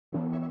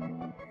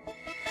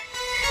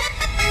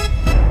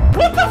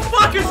What the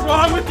fuck is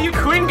wrong with you?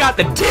 Quinn got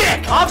the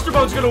dick!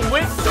 AvsterPwned's gonna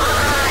win.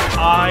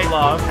 I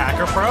love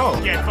Hacker Pro.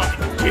 Get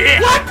fucking dick.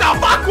 What the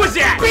fuck was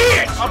that?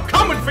 Bitch! I'm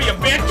coming for you,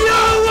 bitch!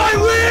 No, I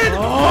win!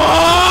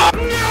 Oh!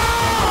 No!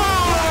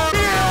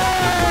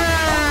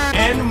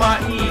 And my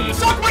E.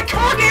 Suck my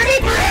cock, Annie!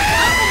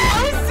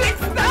 I'm below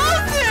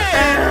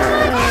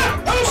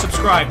 6,000!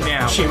 Subscribe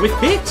now. Chee with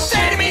bits.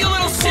 Say to me, you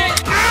little shit!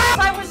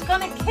 I was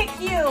gonna kick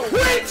you.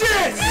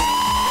 Witches!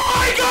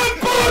 I got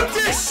booked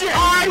this shit!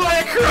 I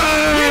wanna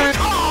cry!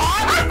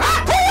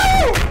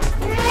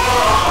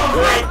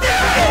 Like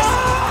this!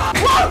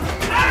 Whoa!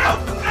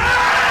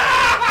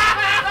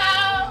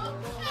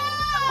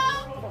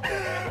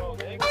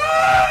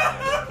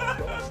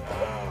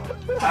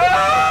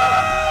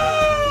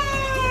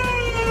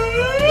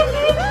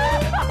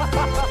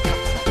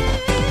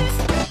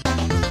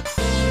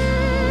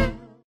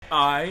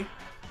 I,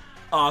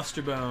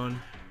 AvsterPwned,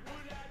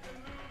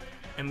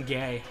 am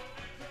gay.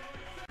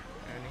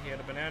 And he had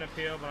a banana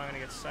peel, but I'm gonna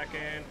get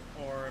second,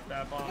 or if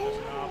that bomb is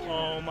enough.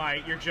 Oh my,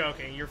 you're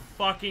joking. You're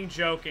fucking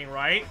joking,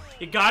 right?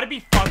 You gotta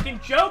be fucking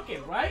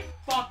joking, right?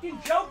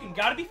 Fucking joking.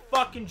 Gotta be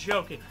fucking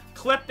joking.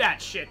 Clip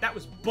that shit. That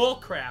was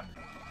bullcrap.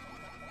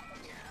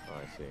 Oh,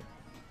 I see.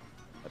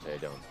 Actually, I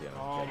don't see him.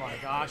 Oh my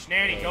gosh,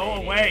 Nanny, go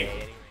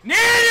away.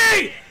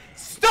 Nanny!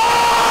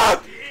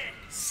 Stop!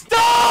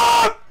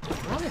 Stop!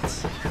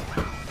 What?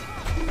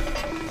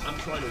 I'm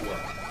trying to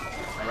work,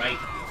 alright?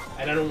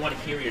 And I don't want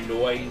to hear your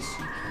noise,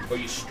 or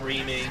you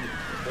screaming,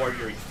 or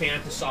you're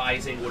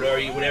fantasizing,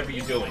 whatever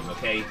you're doing,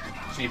 okay?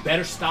 So you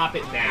better stop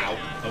it now,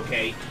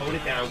 okay? Tone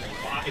it down.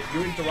 If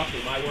you're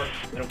interrupting my work,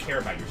 I don't care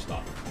about your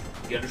stuff.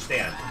 You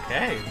understand?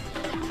 Okay.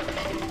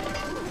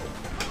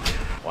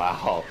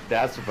 Wow,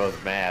 that's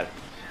supposed mad.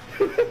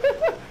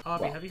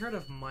 Avi, have you heard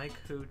of Mike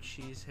Who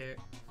Cheese Hair?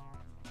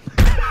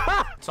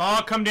 It's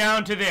all come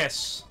down to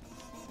this.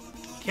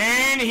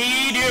 Can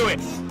he do it?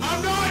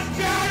 I'm not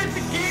bad at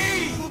the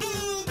game!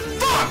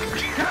 Fuck!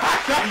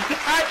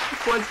 That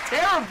was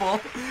terrible!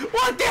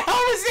 What the hell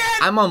was that?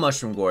 I'm on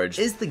Mushroom Gorge.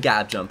 Is the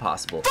gap jump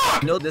possible?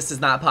 Fuck! No, this is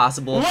not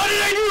possible. What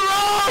did I do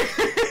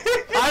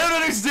wrong? I don't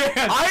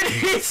understand. I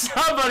need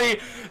somebody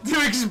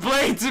to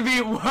explain to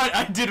me what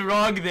I did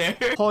wrong there.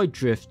 Hard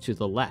drift to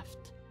the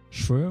left.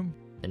 Shroom.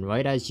 And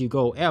right as you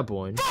go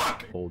airborne,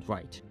 Fuck! hold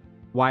right.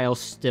 While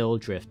still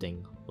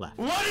drifting left.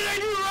 What did I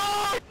do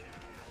wrong?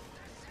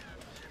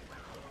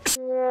 Get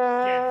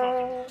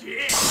fucking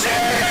dick.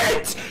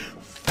 Shit!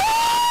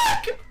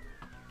 Fuck!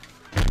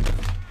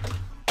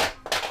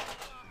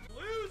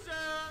 Loser!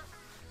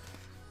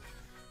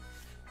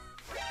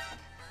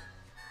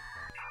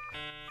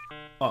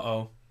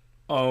 Uh-oh.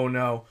 Oh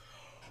no.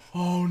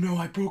 Oh no,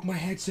 I broke my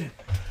headset.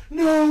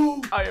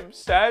 No! I am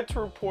sad to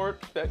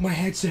report that my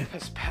headset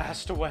has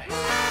passed away.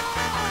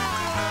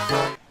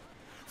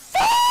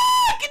 Fuck!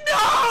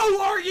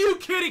 No! Are you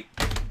kidding?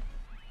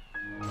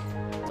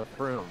 The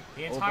room.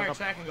 The entire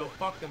chat can go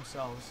fuck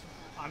themselves.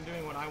 I'm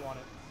doing what I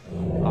wanted.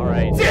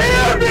 Alright.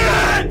 Damn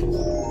it!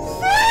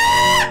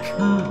 Fuck!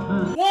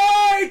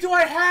 Why do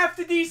I have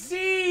to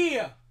DC?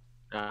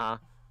 Uh-huh.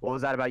 What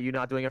was that about you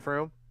not doing a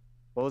room?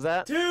 What was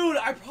that? Dude,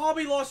 I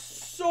probably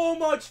lost so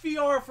much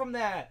VR from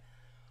that.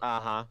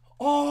 Uh-huh.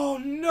 Oh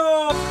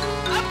no!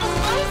 I'm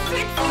below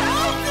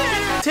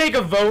 6,000! Take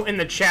a vote in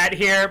the chat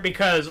here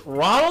because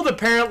Ronald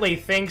apparently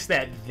thinks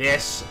that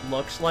this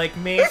looks like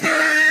me.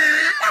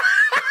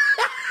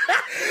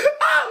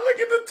 Look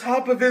at the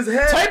top of his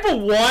head. Type a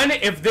 1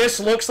 if this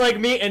looks like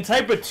me, and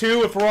type a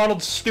 2 if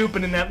Ronald's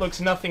stupid and that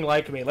looks nothing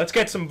like me. Let's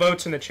get some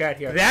votes in the chat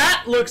here.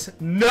 That looks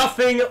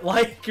nothing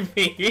like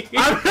me.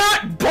 I'm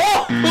not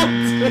bald!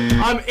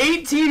 I'm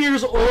 18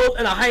 years old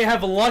and I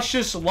have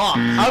luscious locks.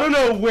 I don't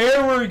know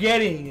where we're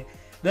getting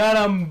that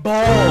I'm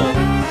bald.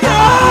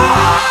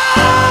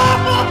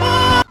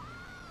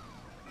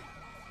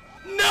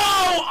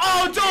 No!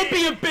 Oh, don't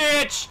be a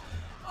bitch!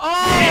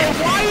 Oh,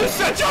 why are you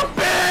such a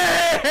bitch?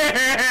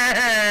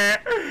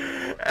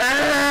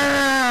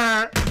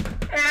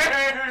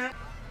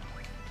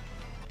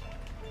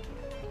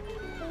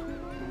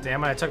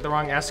 Damn it, I took the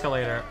wrong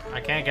escalator. I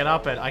can't get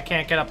up it. I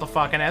can't get up the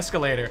fucking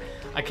escalator.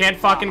 I can't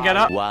fucking get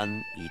up.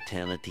 One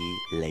eternity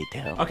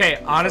later.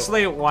 Okay,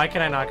 honestly, why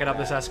can I not get up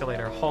this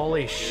escalator?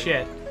 Holy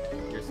shit.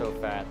 You're so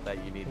fat that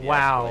you need the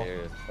Wow.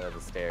 escalators instead of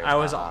the stairs. I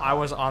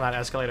was on that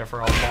escalator for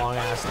a long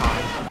ass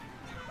time.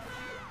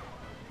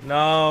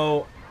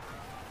 No.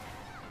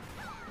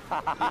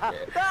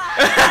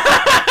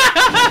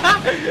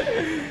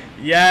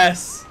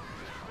 Yes.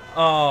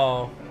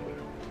 Oh.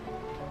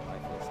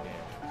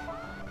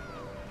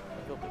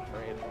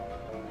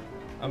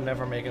 I'm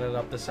never making it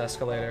up this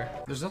escalator.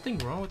 There's nothing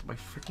wrong with my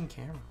freaking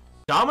camera.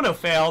 Domino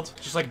failed,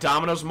 just like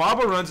Domino's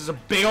Marble Runs is a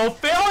big old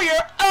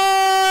failure.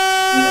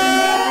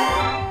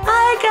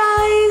 Hi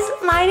guys,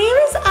 my name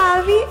is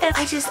Avi and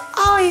I just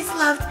always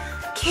loved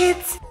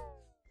kids.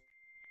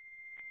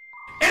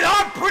 And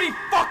I'm pretty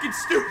fucking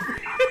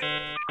stupid.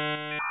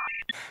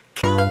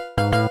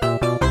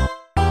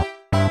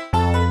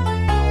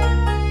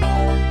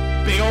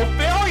 Big old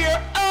failure.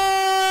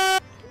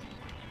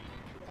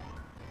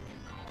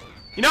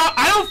 You know,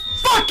 I don't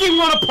fucking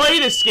want to play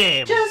this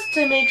game. Just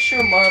to make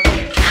sure Marble.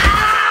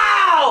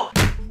 Ow!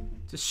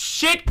 It's a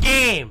shit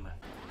game.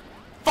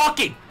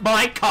 Fucking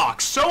my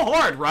cock. So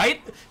hard,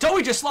 right? Don't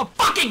we just love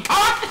fucking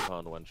cock?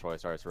 On when Troy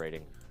starts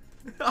rating.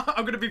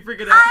 I'm gonna be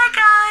freaking out. Hi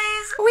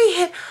guys! We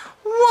hit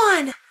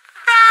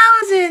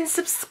 1,000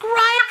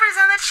 subscribers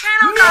on the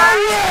channel, guys!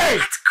 way!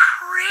 That's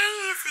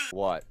crazy!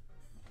 What?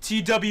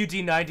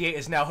 TWD98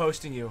 is now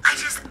hosting you. I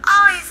just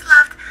always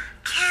loved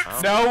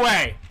kids. No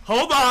way.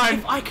 Hold on.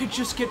 If I could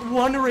just get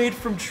one raid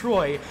from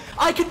Troy,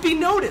 I could be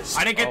noticed.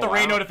 I didn't get the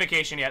raid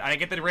notification yet.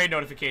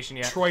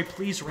 Troy,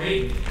 please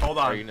raid. Hold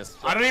on.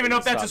 I don't even know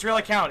if that's his real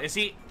account. Is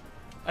he?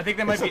 I think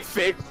that might be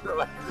fake.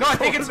 No, I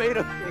think it's made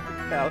a fake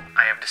account.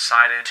 I have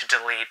decided to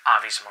delete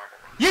Avi's marble.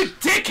 You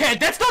dickhead!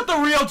 That's not the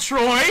real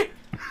Troy!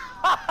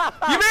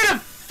 You made a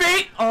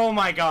fake— Oh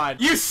my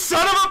god. You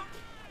son of a—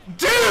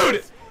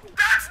 Dude!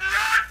 That's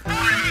not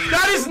funny!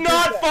 That is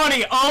not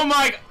funny! Oh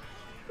my—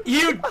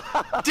 You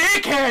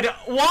dickhead!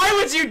 Why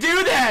would you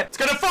do that? It's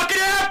gonna fucking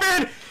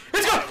happen!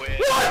 It's gonna—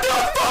 What the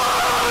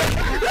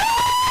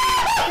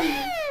fuck?!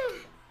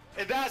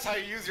 And that's how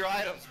you use your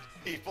items,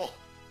 people.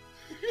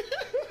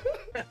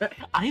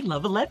 I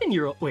love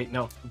 11-year-old— Wait,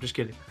 no. I'm just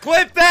kidding.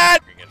 Clip that!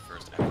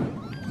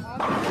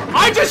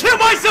 I just hit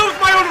myself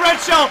with my own red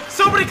shell!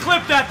 Somebody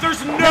clip that!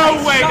 There's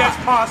no way that's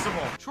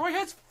possible! Troy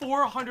has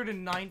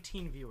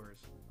 419 viewers.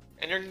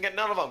 And you're gonna get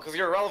none of them because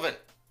you're irrelevant.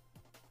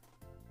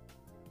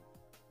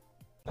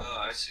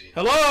 Oh, I see.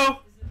 Hello?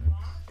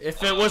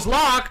 If it was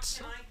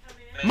locked—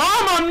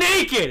 Mom, I'm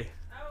naked!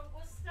 Oh,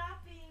 well,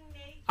 stop being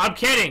naked. I'm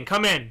kidding.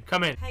 Come in.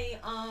 Come in. Hey,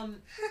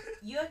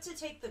 you have to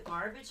take the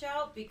garbage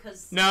out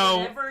because No.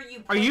 whatever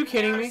you put Are you in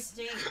kidding there me?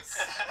 Stinks.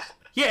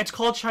 Yeah, it's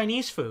called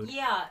Chinese food.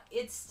 Yeah,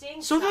 it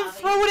stinks. So then Avi.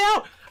 throw it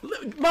out.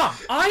 Mom,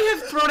 I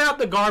have thrown out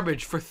the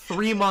garbage for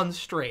 3 months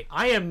straight.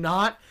 I am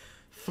not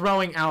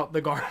throwing out the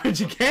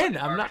garbage again.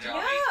 I'm not.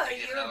 Yeah,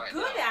 you're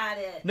good at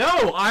it.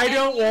 No, I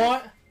don't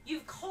want.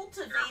 You've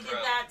cultivated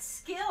that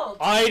skill.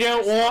 I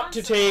don't want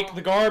to take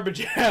the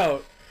garbage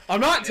out. I'm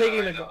not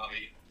taking the.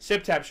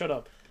 Sip tap, shut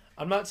up.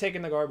 I'm not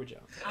taking the garbage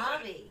out.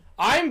 Avi.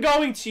 I'm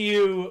going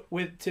to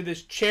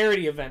this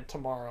charity event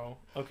tomorrow.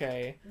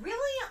 Okay.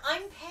 Really?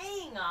 I'm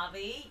paying,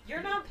 Avi.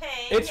 You're not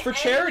paying. It's for and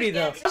charity you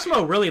though. get-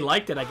 Cosmo really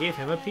liked it. I gave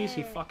him a piece.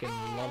 He fucking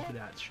loved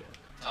that shit.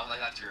 Talk like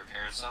that to your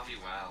parents, Avi?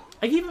 Wow.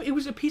 I gave him. It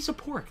was a piece of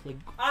pork. Like.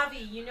 Avi,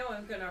 you know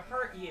I'm gonna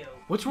hurt you.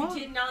 What's wrong?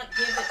 You did not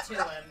give it to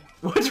him.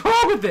 What's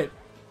wrong with it?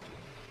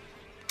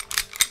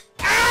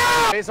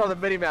 Based on the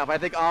mini-map, I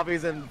think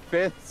Avi's in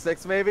 5th,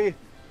 6th maybe?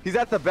 He's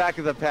at the back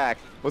of the pack.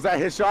 Was that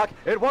his shock?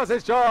 It was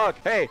his shock!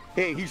 Hey,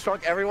 he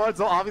shrunk everyone,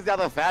 so Avi's now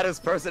the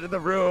fattest person in the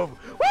room.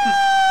 Woo!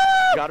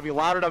 You gotta be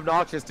loud and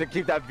obnoxious to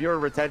keep that viewer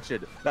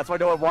retention. That's why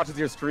no one watches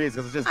your streams,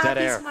 because it's just dead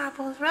air.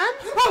 Marbles run.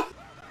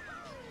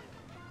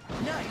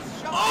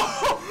 Nice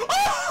shot.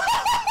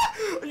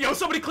 Yo,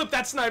 somebody clip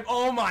that snipe.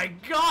 Oh my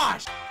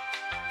gosh.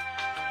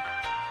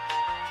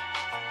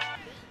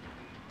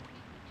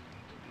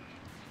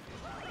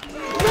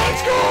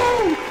 Let's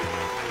go!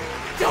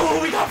 Oh,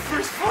 we got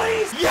first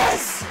place!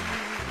 Yes!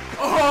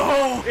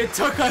 Oh, it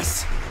took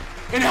us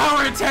an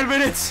hour and 10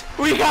 minutes.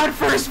 We got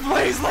first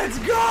place. Let's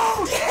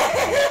go!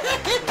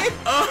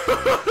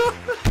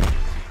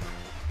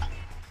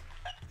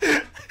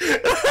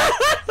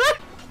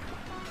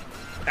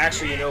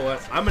 Actually, you know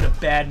what? I'm in a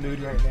bad mood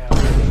right now.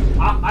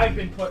 I've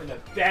been put in a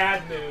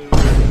bad mood,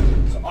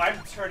 so I'm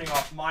turning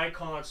off my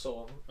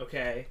console,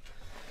 okay?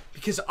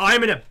 Because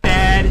I'm in a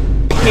bad,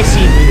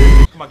 pissy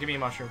mood. Come on, give me a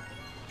mushroom.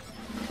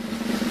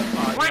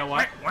 You know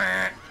what?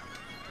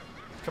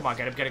 Come on,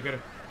 get him, get him, get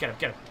him, get him,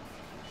 get him.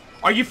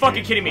 Are you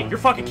fucking kidding me? You're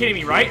fucking kidding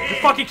me, right?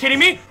 You're fucking kidding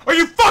me? Are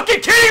you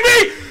fucking kidding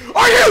me?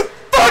 Are you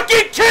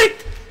fucking kidding?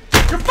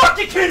 You're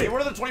fucking kidding!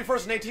 What are the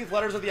 21st and 18th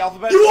letters of the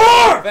alphabet? You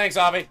are! Thanks,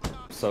 Avi. I'm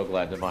so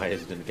glad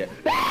Demise didn't get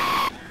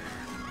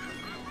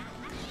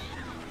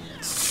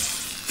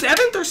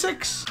 7th or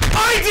 6th?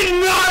 I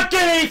did not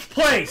get 8th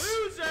place!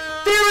 Loser.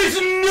 There is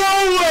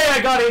no way I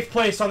got 8th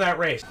place on that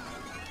race.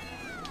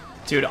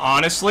 Dude,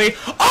 honestly,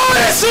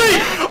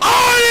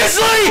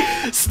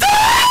 stop!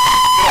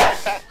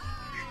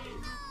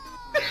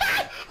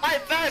 I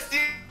passed you!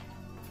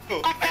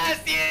 I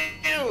passed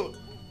you!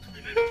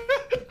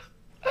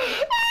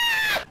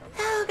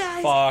 Hello,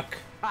 guys. Fuck.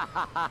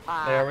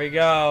 There we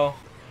go.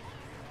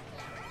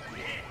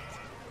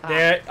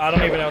 There, I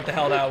don't even know what the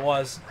hell that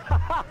was.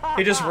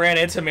 He just ran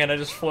into me and I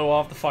just flew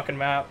off the fucking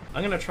map.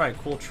 I'm gonna try a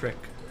cool trick.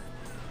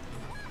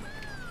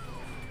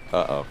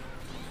 Uh-oh.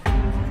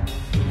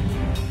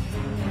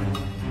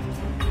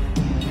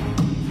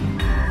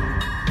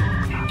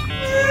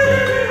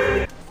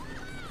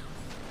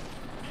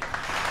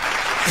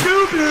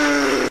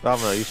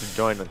 Domino, you should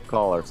join the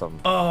call or something.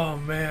 Oh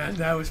man,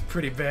 that was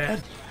pretty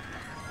bad.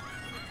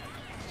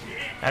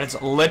 That is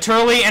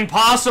literally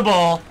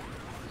impossible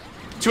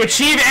to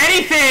achieve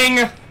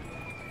anything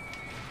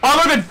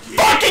other than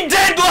fucking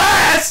dead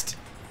last!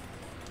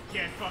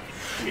 Can't fucking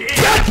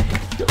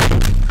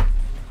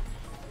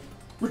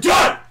We're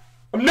done!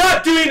 I'm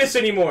not doing this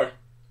anymore!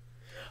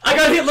 I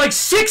got hit like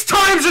 6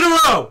 times in a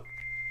row!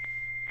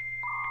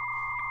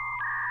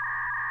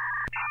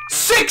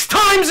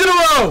 times in a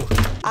row!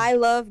 I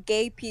love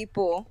gay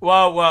people.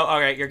 Whoa, whoa,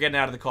 alright, you're getting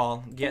out of the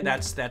call. Yeah,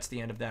 that's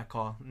the end of that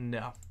call.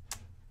 No.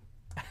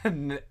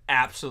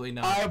 Absolutely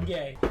not. I'm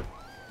gay.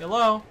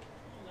 Hello?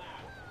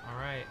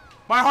 Alright.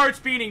 My heart's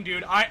beating,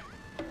 dude.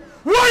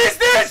 What is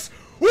this?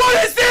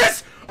 What is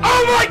this?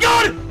 Oh my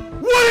god!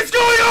 What is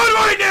going on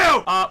right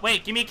now?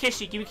 Wait, give me a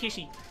kissy, give me a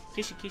kissy.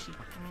 Kissy, kissy.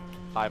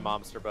 Hi,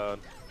 MacLeod. For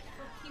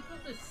people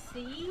to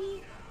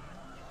see?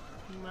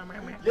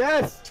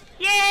 Yes!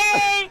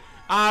 Yay!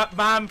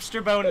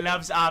 MacLeod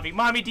loves Avi.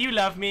 Mommy, do you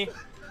love me?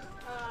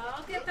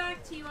 I'll get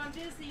back to you. I'm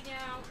busy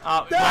now.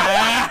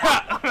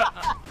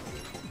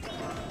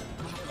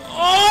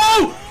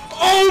 Oh!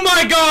 Oh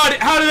my god!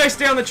 How did I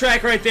stay on the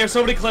track right there?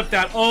 Somebody clip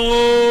that.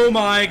 Oh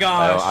my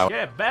gosh.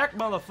 Get back,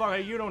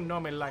 motherfucker. You don't know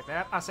me like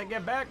that. I said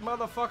get back,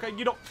 motherfucker.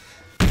 You don't...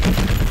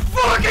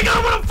 Fucking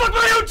I'm gonna fuck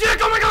my own chick!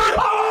 Oh my god!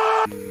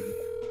 Oh!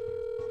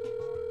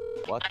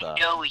 What the? I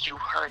know you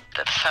heard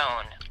the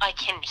phone. I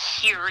can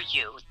hear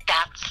you.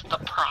 That's the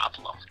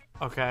problem.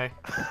 Okay.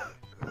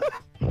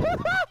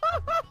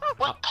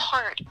 What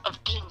part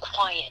of being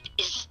quiet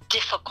is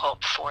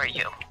difficult for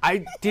you?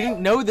 I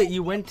didn't know that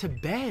you went to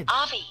bed.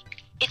 Avi,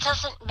 it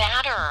doesn't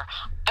matter.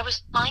 I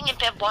was lying in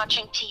bed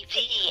watching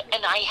TV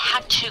and I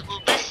had to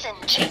listen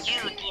to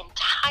you the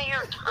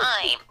entire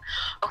time.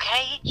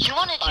 Okay? You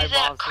want to do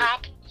that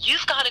crap?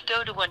 You've got to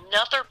go to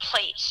another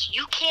place.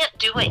 You can't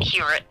do it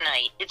here at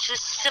night. It's as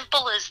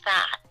simple as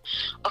that.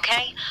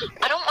 Okay?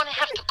 I don't want to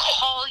have to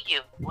call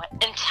you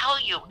and tell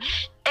you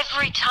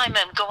every time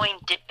I'm going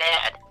to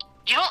bed.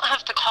 You don't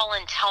have to call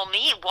and tell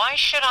me. Why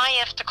should I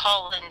have to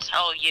call and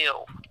tell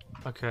you?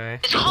 Okay.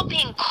 It's called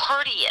being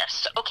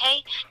courteous,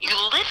 okay? You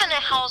live in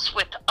a house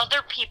with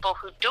other people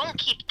who don't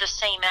keep the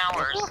same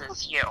hours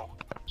as you.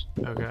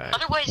 Okay.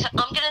 Otherwise,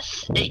 I'm gonna,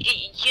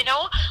 you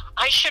know,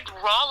 I should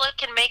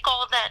rollick and make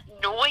all that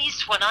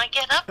noise when I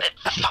get up at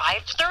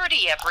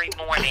 5:30 every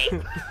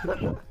morning.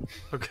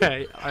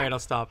 Okay, alright, I'll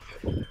stop.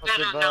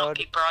 Better not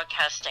be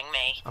broadcasting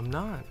me. I'm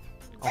not.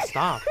 I'll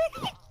stop.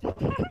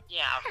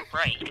 Yeah,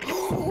 right.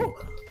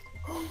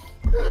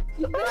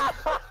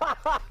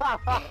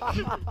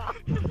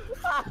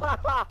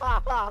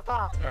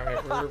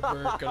 Alright,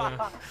 we're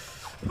gonna...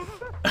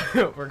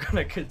 we're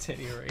gonna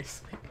continue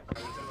racing.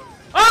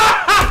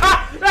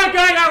 That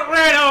guy got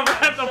ran over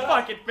at the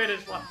fucking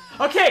finish line.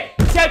 Okay,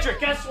 Cedric,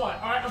 guess what?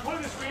 Alright, I'm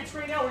putting the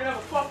screen now. We're gonna have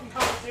a fucking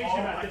conversation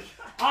about this.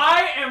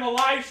 I am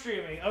live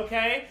streaming,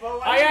 okay?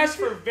 I asked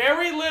for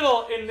very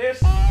little in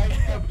this.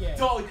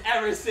 Don't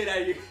ever say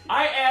that.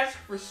 I asked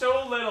for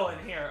so little in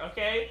here,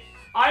 okay?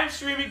 I'm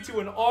streaming to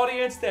an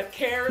audience that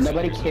cares.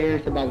 Nobody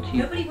cares about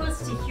you. Nobody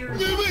wants to hear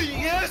you.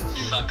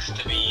 Sucks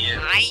to be you.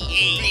 I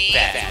hate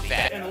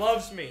it. And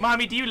loves me.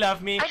 Mommy, do you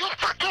love me? I don't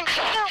fucking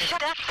know.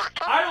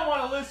 I don't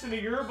want to listen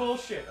to your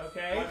bullshit,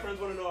 okay? My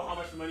friends want to know how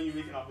much money you're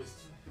making off this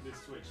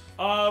Twitch.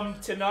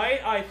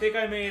 Tonight I think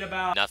I made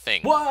about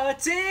Nothing.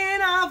 What's in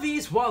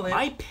Avi's wallet?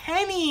 My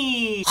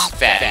pennies.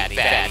 Fat.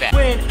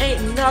 When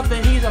ain't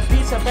nothing, he's a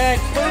piece of bag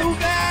food.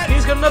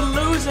 He's gonna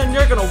lose and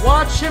you're gonna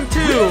watch him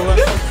too.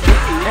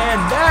 And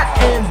that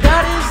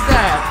is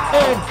that.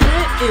 And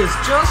it is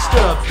just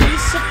a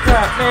piece of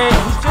crap, man.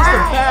 He's just a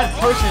bad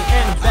person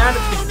and bad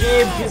at the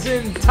game. His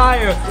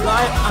entire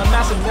life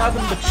amassing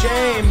nothing but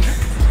shame.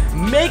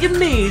 Making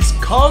me's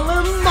call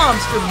him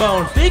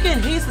MacLeod,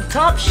 thinking he's the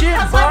top shit,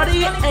 but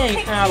he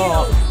ain't at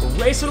all.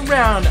 Racing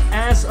around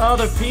as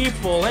other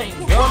people ain't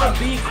gonna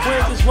be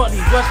quick is what he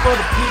was for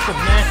the people,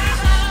 man.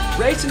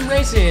 Racing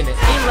in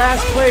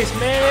last place,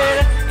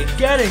 man.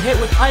 Getting hit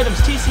with items,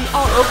 TC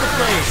all over the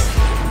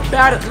place.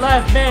 Bad at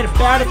life, man,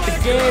 bad at the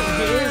game.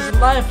 His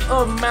life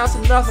of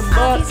amassing nothing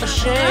but a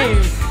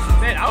shame.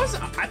 Man,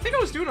 I think I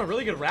was doing a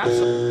really good rap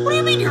song. What do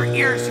you mean your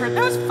ears hurt?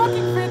 That was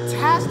fucking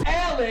fantastic.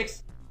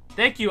 Alex!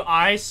 Thank you,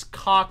 Ice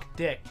Cock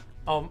Dick.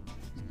 Dumb.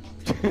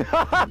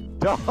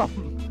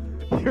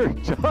 You're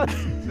just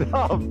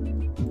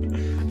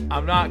dumb.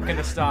 I'm not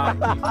gonna stop.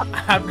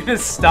 I'm gonna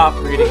stop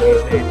reading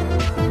these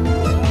names.